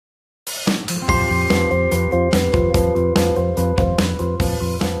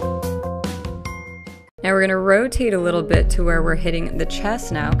Now we're going to rotate a little bit to where we're hitting the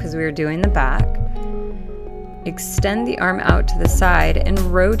chest now because we were doing the back. Extend the arm out to the side and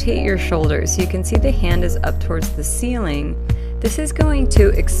rotate your shoulders so you can see the hand is up towards the ceiling. This is going to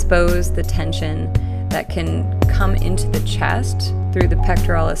expose the tension that can come into the chest through the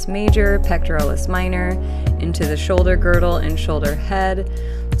pectoralis major, pectoralis minor, into the shoulder girdle and shoulder head.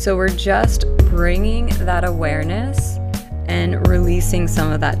 So we're just bringing that awareness and releasing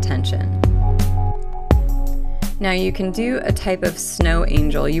some of that tension. Now you can do a type of snow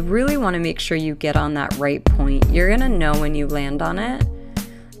angel. You really want to make sure you get on that right point. You're going to know when you land on it.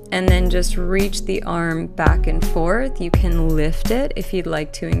 And then just reach the arm back and forth. You can lift it if you'd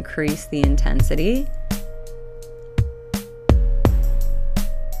like to increase the intensity.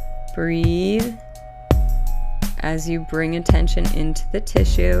 Breathe as you bring attention into the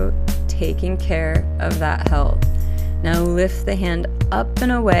tissue, taking care of that health. Now lift the hand up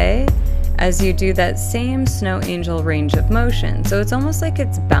and away as you do that same snow angel range of motion. So it's almost like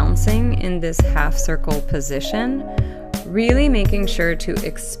it's bouncing in this half circle position, really making sure to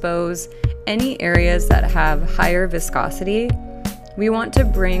expose any areas that have higher viscosity. We want to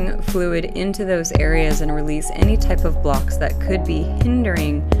bring fluid into those areas and release any type of blocks that could be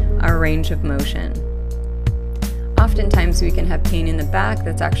hindering our range of motion. Oftentimes we can have pain in the back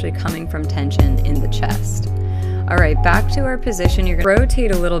that's actually coming from tension in the chest. All right, back to our position. You're going to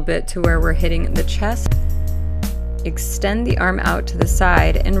rotate a little bit to where we're hitting the chest. Extend the arm out to the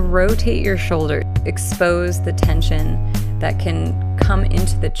side and rotate your shoulder. Expose the tension that can come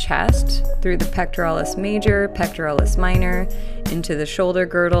into the chest through the pectoralis major, pectoralis minor, into the shoulder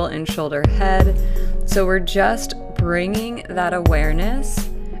girdle and shoulder head. So we're just bringing that awareness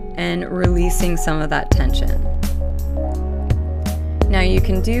and releasing some of that tension. Now you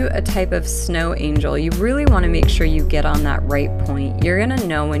can do a type of snow angel. You really want to make sure you get on that right point. You're going to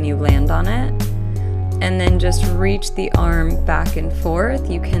know when you land on it. And then just reach the arm back and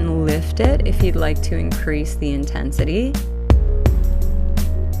forth. You can lift it if you'd like to increase the intensity.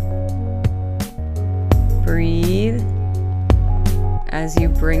 Breathe as you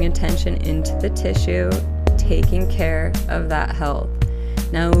bring attention into the tissue, taking care of that health.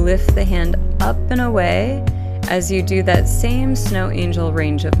 Now lift the hand up and away as you do that same snow angel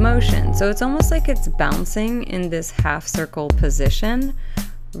range of motion. So it's almost like it's bouncing in this half circle position,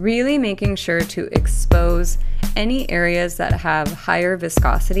 really making sure to expose any areas that have higher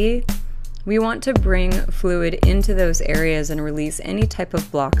viscosity. We want to bring fluid into those areas and release any type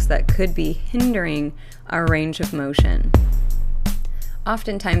of blocks that could be hindering our range of motion.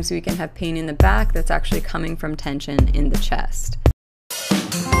 Oftentimes we can have pain in the back that's actually coming from tension in the chest.